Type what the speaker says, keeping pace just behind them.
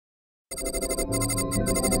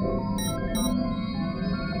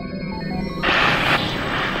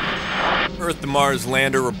Earth to Mars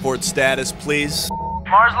lander report status, please.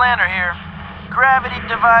 Mars lander here. Gravity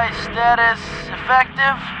device status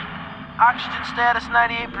effective. Oxygen status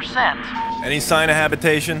 98%. Any sign of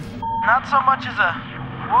habitation? Not so much as a...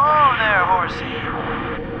 Whoa there, horsey.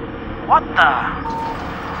 What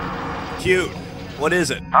the? Cute. What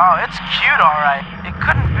is it? Oh, it's cute, alright. It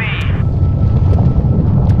couldn't be.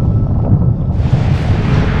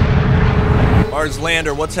 Mars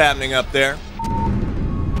lander, what's happening up there?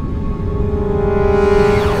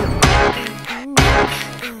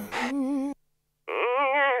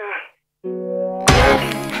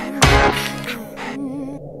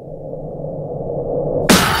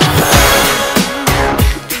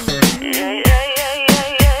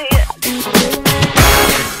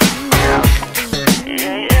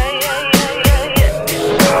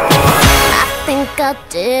 I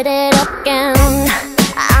did it again.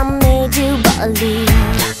 I made you believe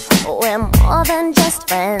we're more than just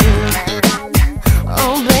friends.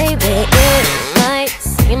 Oh baby, it might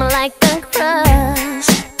seem like a crush,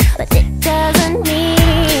 but it doesn't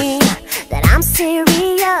mean that I'm serious.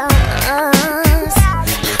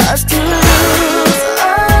 'Cause to lose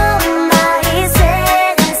all my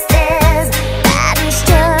senses, that is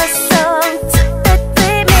just so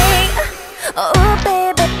typically me. Oh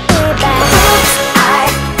baby, baby,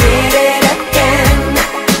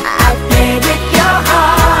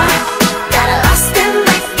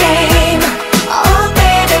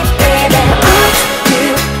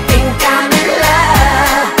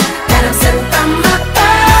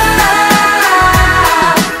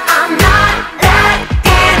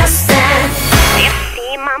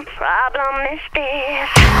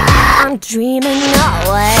 I'm dreaming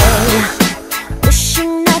away,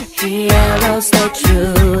 wishing that heroes they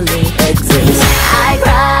truly exist. I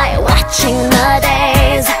cry watching the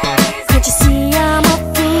days. Can't you see I'm a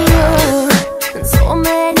fool in so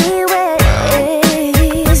many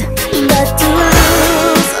ways? But to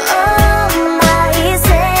lose all my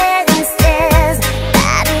senses,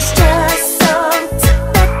 that is just so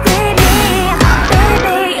typically me,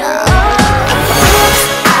 baby.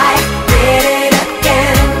 I did it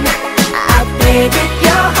again. I played with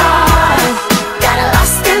your heart, got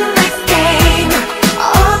lost in the game.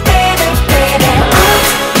 Oh baby, baby,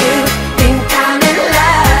 you think I'm in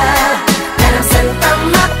love, that I'm sent from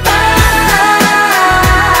above.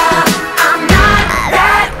 I'm not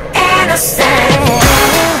that innocent.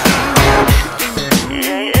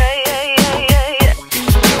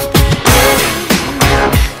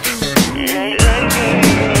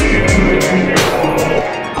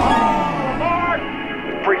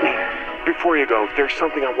 Britney, before you go, there's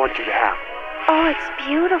something I want you to have. Oh, it's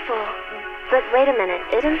beautiful. But wait a minute,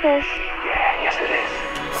 isn't this? Yeah, yes it is.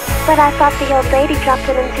 But I thought the old lady dropped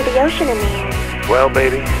it into the ocean in the end. Well,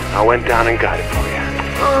 baby, I went down and got it for you.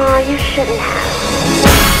 Oh, you shouldn't have.